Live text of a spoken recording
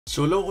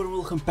So hello and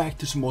welcome back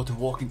to some more The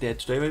Walking Dead.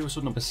 Today we're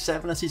episode number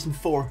 7 of season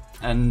 4.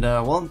 And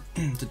well,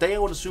 today I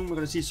would assume we're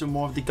going to see some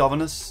more of the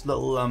governor's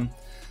little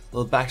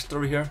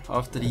backstory here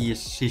after he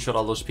shot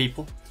all those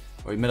people.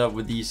 Or he met up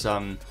with these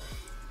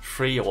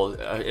three, or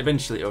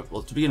eventually,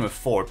 well, to begin with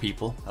 4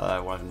 people.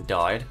 One of them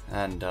died,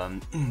 and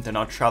they're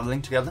now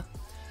traveling together.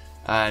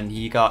 And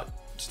he got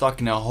stuck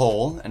in a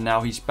hole, and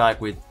now he's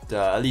back with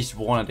at least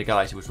one of the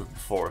guys he was with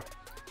before.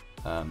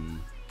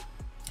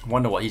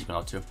 Wonder what he's been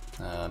up to.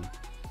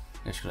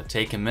 Is she gonna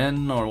take him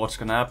in, or what's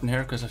gonna happen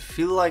here? Because I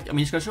feel like, I mean,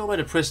 he's gonna show up at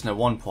the prison at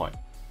one point.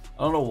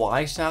 I don't know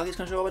why Sally's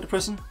gonna show up at the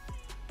prison to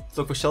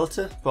look for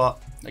shelter,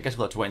 but I guess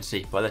we'll have to wait and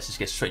see. But let's just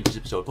get straight into this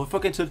episode. But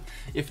before we get into it,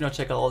 if you're not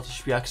checking out all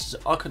these reactions,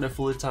 are kind of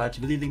fully tied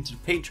to the link to the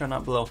Patreon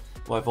down below.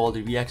 We'll have all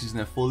the reactions in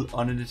their full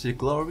unedited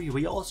glory.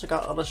 We also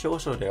got other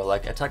shows out there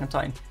like Attack on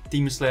Titan,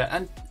 Demon Slayer,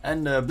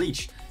 and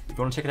Bleach. If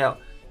you want to check it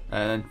out,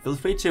 and feel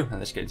free to. And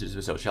let's get into this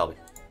episode, shall we?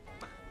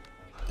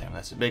 Damn,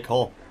 that's a big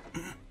hole.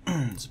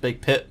 It's a big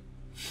pit.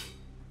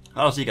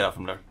 How does he get out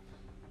from there?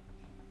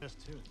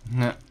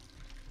 Yeah.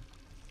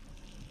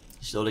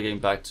 He's slowly getting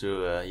back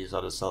to his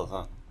other self,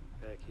 huh?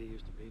 Heck, he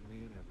used to beat me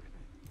and everything.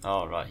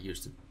 Oh, right, he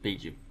used to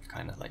beat you.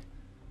 Kind of like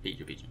beat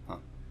you, huh?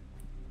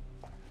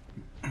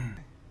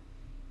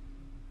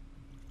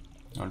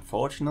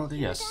 Unfortunately,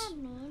 yes.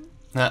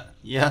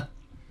 Yeah.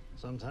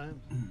 Sometimes.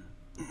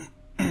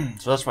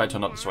 So that's why I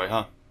turned up this way,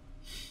 huh?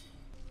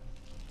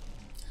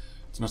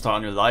 It's gonna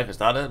start a new life, is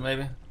that it,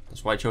 maybe?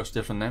 That's why I chose a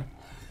different name?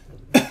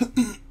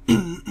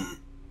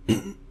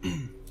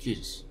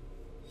 Jesus.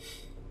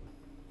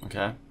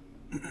 Okay.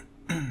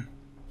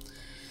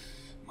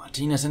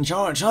 Martina's in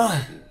charge,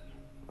 huh?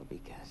 Will be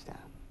cast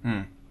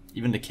out.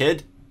 Even the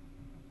kid?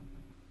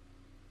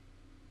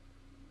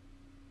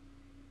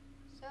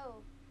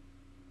 So,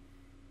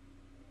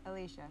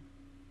 Alicia.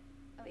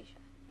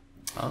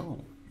 Oh.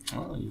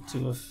 Oh, you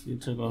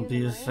two gonna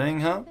be a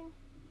thing, huh?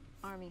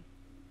 Army.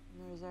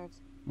 In the reserves.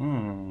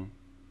 Hmm.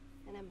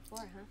 And M4,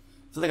 huh?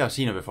 I feel like I've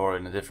seen her before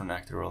in a different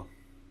actor role.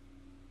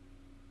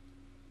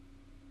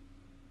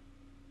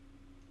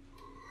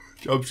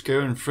 Jump scare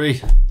in 3,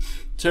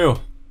 2,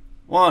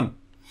 1.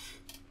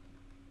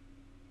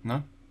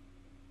 No?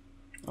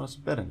 Oh, there's a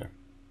bed in there.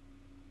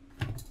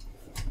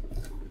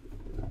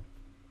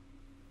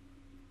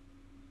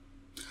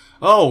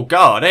 Oh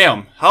god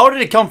damn! How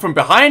did it come from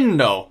behind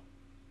though?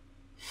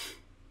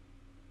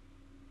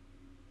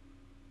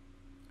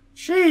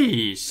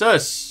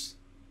 Jesus!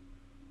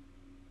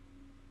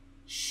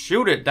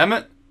 Shoot it, damn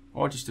it!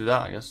 Or just do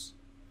that, I guess.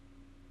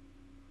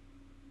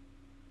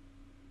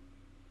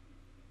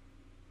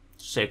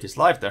 Saved his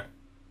life there.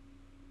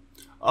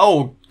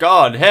 Oh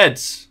god,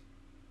 heads!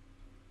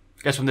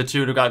 Guess from the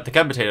two who got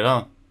decapitated,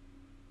 huh?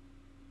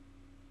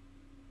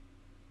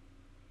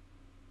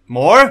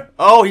 More?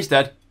 Oh, he's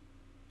dead.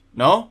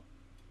 No?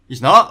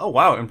 He's not? Oh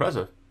wow,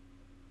 impressive.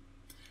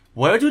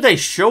 Where do they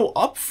show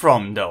up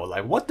from though?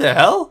 Like, what the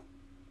hell?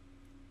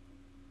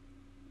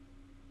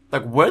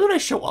 Like, where do they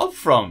show up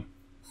from?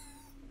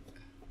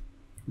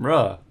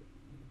 Bruh.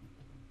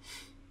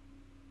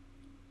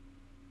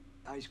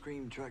 Ice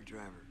cream truck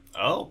driver.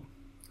 Oh,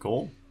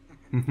 cool.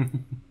 So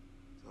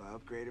I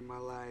upgraded my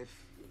life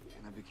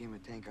and I became a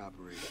tank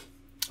operator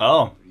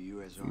Oh, for the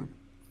U.S. Army.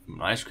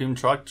 an ice cream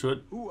truck to a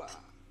Hooah!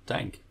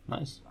 tank.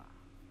 Nice.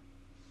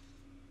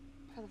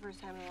 For the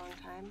first time in a long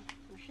time,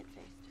 I'm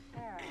shit-faced.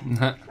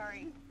 Sarah.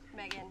 Sorry,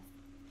 Megan.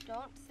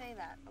 Don't say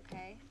that,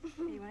 okay?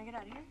 You want to get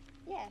out of here?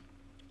 Yeah.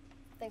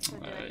 Thanks for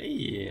dinner.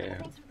 Yeah.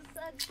 Thanks for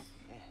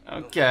the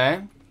sun.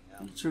 Okay.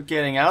 You're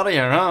getting out of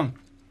here, huh?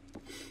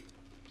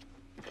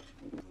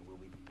 We'll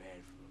be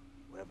prepared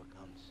for whatever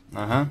comes.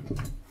 Uh-huh.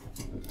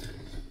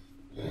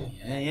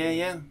 Yeah.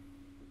 Maybe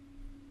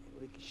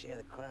we can share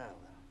the crown.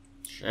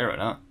 Share it,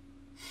 huh?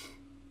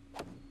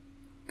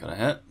 Got a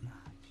hit?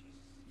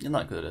 You're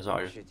not good at this, are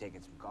You you? should have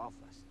taken some golf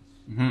lessons.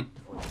 Mm-hmm.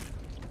 Before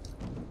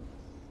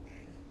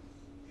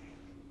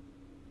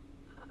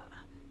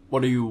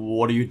What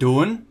are you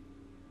doing?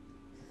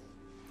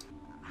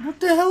 What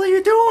the hell are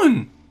you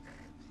doing?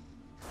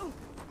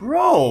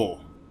 Bro!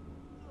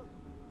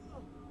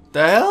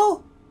 The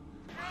hell?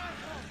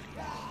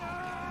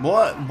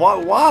 What?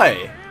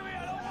 Why?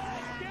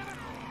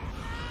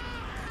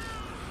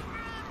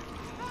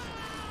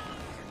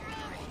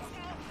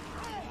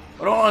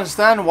 I don't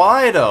understand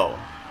why though.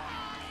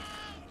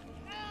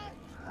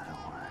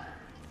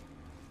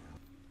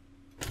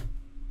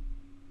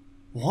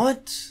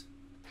 What?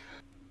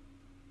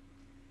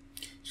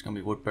 It's gonna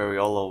be Woodbury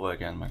all over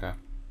again, my guy.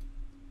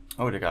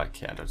 Oh, they got a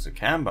camp. There's a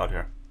camp out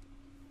here.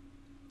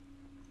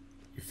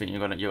 You think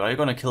are you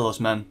gonna kill those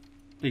men?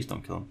 Please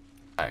don't kill them.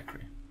 I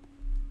agree.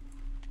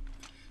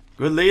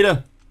 Good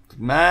leader.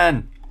 Good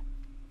man.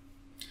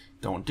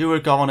 Don't do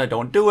it, Governor.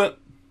 Don't do it.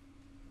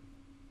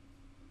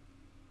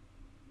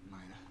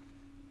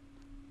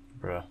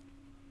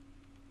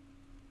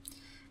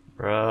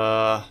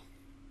 Bruh.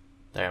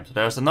 Damn, so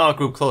there's another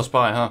group close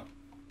by, huh?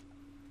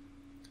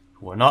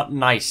 Who are not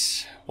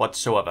nice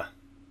whatsoever.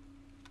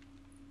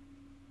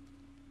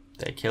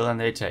 They kill and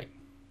they take.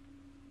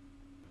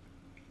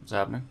 What's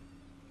happening?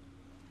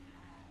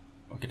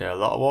 Okay, there are a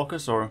lot of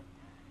walkers, or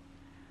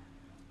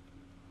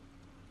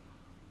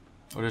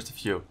just a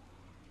few?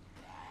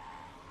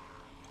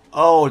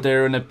 Oh,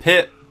 they're in a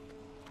pit.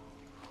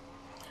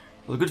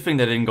 Well, good thing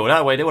they didn't go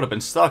that way. They would have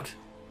been stuck.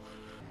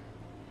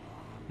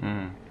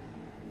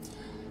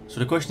 So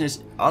the question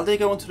is, are they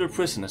going to the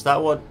prison? Is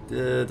that what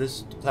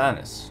this plan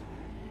is?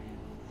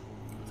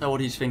 Is that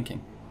what he's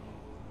thinking?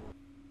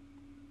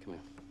 Come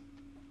here.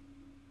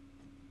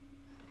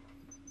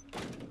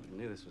 I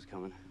knew this was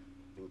coming.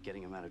 Been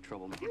getting him out of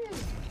trouble.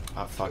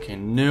 I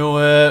fucking knew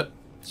it.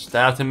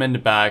 Stabbed him in the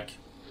back.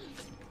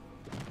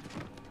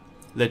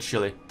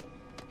 Literally.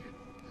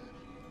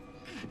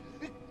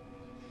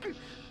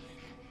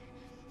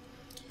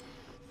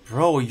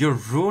 Bro, you're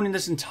ruining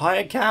this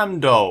entire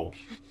camp though.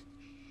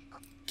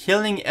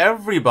 Killing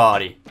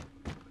everybody.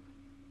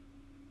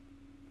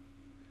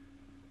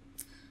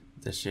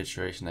 This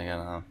situation again,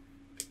 huh?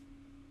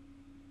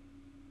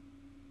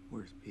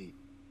 Where's Pete?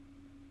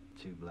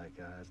 2 black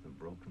eyes and a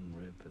broken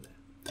rib for that.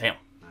 Damn.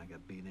 I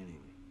got beat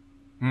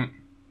anyway.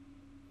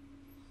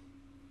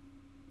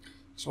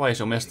 That's why he's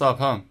so messed up,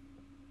 huh?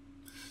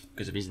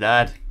 Because of his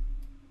dad.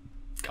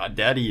 Got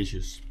daddy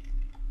issues.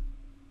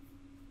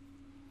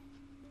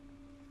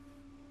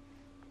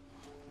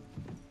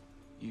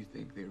 You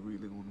think they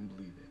really want to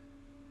believe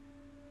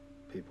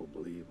it? People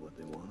believe what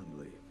they want to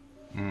believe.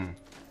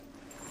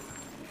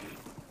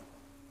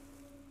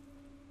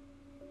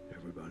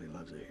 Everybody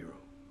loves a hero.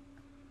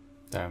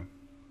 Damn.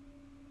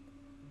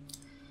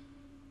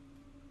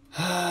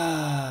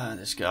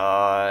 This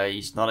guy,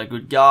 he's not a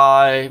good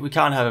guy. We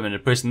can't have him in the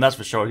prison, that's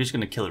for sure. He's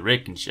gonna kill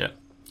Rick and shit.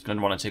 He's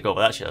gonna want to take over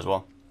that shit as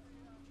well.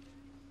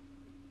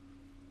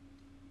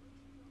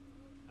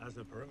 How's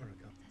the perimeter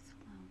go? That's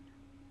alone.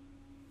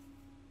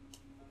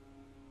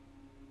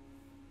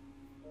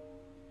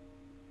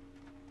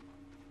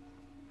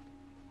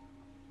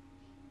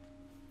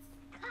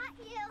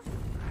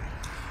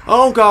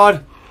 Oh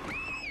god!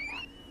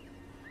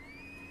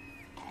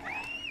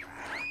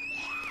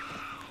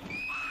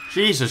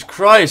 Jesus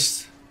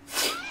Christ!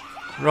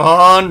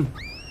 Run!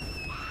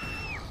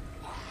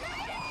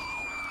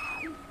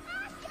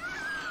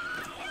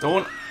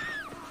 Don't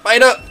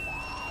bite it!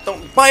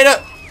 Don't bite it!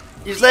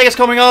 His leg is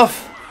coming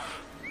off!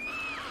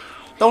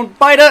 Don't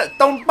bite it!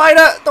 Don't bite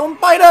it! Don't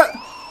bite it!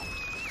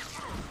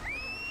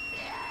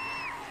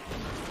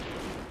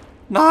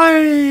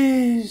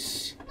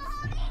 Nice!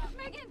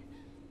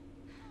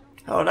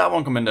 How did that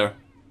one come in there?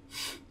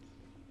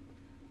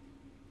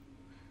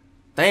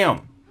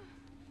 Damn!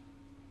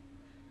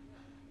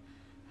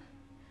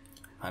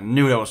 I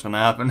knew that was gonna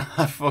happen.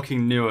 I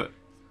fucking knew it.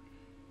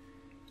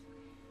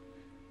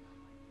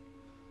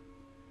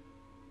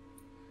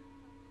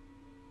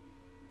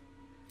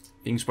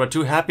 Things were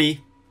too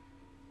happy.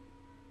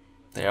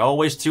 They're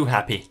always too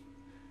happy.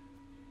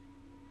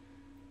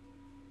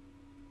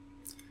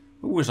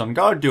 Who was on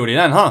guard duty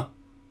then, huh?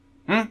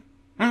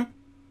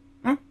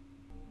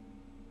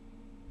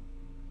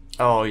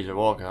 Oh, he's a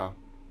walker, huh?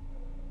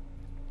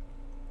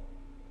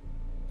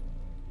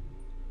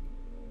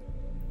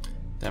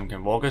 Damn,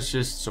 can walkers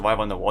just survive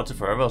underwater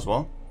forever as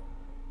well?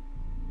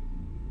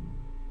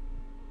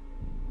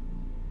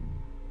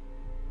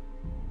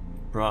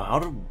 Bro, how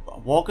do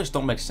walkers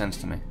don't make sense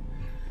to me?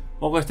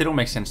 Walkers, they don't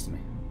make sense to me.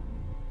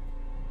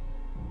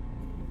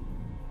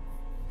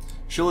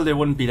 Surely they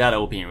wouldn't be that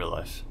OP in real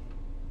life.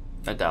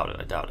 I doubt it,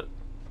 I doubt it.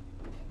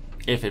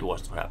 If it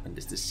was to happen,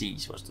 this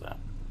disease was to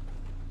happen.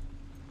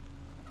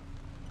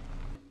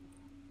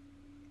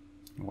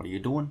 What are you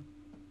doing?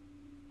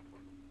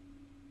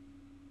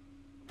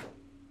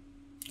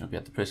 You'll be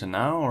at the prison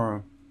now,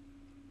 or...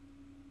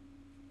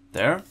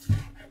 There?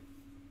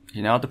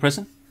 You now at the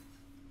prison?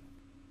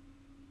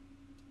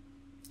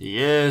 He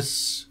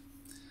is.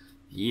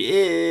 He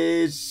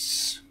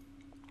is.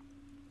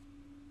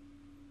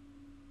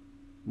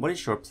 What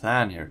is your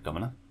plan here,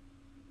 Governor?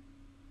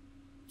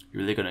 You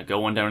really gonna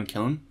go in there and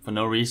kill him for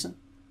no reason?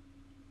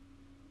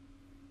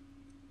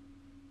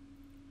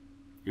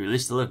 You really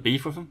still have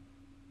beef with him?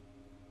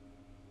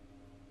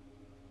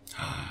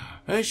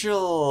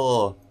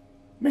 Rachel!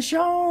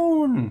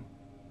 Michonne!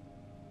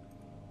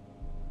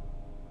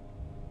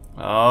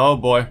 Oh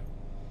boy.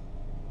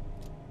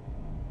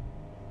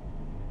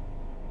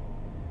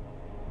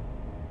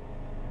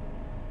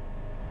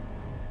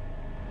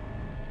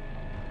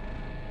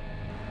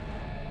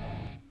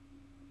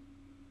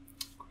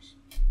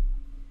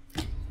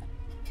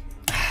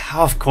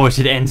 Of course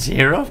it ends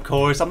here, of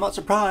course. I'm not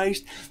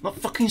surprised. I'm not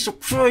fucking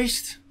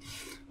surprised.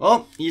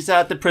 Well, he's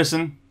at the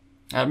prison.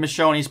 At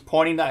Michonne, he's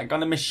pointing that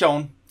gun at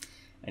Michonne.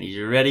 And he's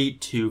ready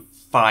to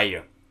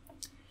fire.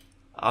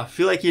 I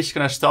feel like he's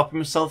gonna stop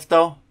himself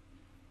though.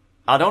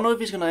 I don't know if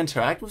he's gonna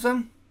interact with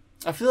them.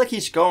 I feel like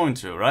he's going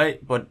to,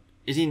 right? But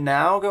is he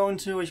now going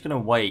to, or is he gonna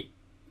wait?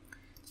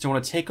 Does he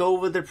want to take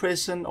over the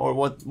prison, or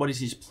what is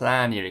his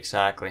plan here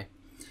exactly?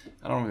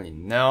 I don't really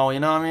know, you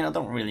know what I mean? I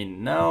don't really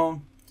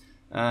know.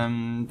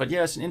 But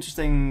yeah, it's an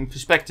interesting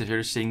perspective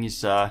here, seeing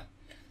his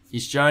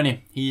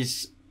journey.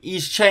 He's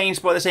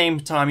changed, but at the same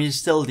time, he's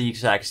still the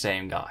exact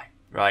same guy,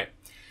 right?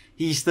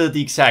 he's still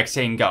the exact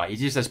same guy. He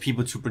just has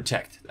people to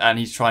protect, and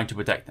he's trying to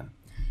protect them.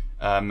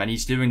 And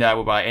he's doing that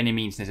by any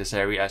means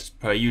necessary, as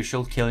per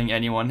usual, killing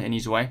anyone in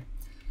his way.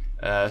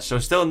 So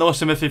still no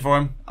sympathy for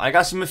him. I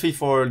got sympathy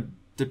for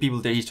the people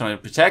that he's trying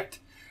to protect,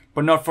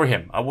 but not for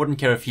him. I wouldn't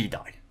care if he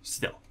died,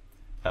 still.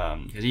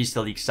 Because he's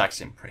still the exact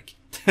same prick.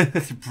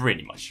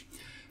 Pretty much.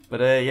 But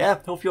yeah,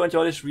 hope you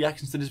enjoyed this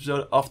reactions to this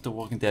episode of The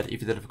Walking Dead.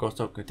 If you did, of course,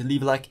 don't forget to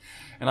leave a like.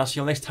 And I'll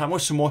see you next time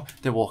with some more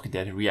The Walking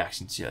Dead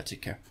reactions. See you later,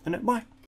 take care, and bye.